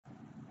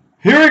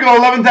Here we go,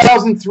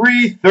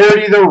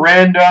 11,330, the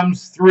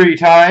randoms 3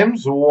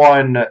 times.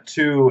 1,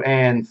 2,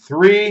 and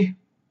 3.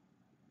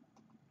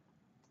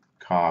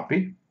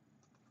 Copy.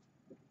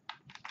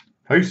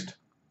 Paste.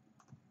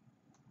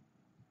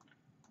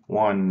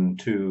 1,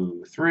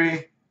 2,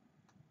 3.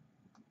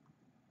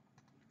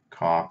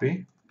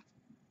 Copy.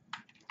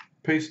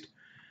 Paste.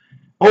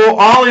 Oh,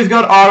 Ollie's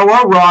got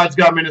Ottawa. Rod's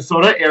got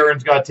Minnesota.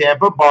 Aaron's got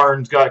Tampa.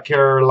 Barnes got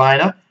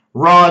Carolina.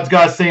 Rod's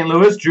got St.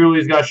 Louis.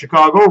 Julie's got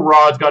Chicago.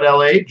 Rod's got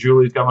LA.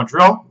 Julie's got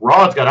Montreal.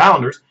 Rod's got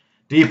Islanders.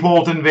 D.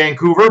 Polton,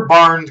 Vancouver.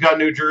 Barnes got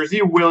New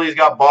Jersey. Willie's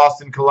got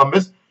Boston,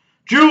 Columbus.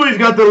 Julie's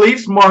got the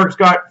Leafs. Mark's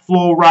got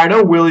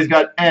Florida. Willie's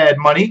got Ed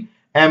Money.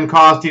 M.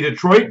 Costi,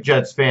 Detroit.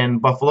 Jets fan,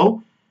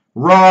 Buffalo.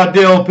 Rod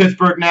Dill,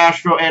 Pittsburgh,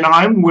 Nashville,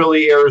 Anaheim.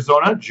 Willie,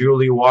 Arizona.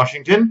 Julie,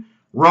 Washington.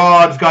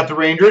 Rod's got the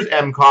Rangers.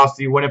 M.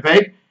 Costi,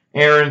 Winnipeg.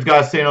 Aaron's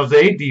got San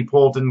Jose. D.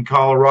 Polton,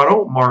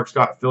 Colorado. Mark's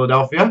got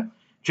Philadelphia.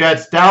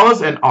 Jets,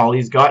 Dallas. And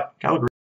Ollie's got Calgary.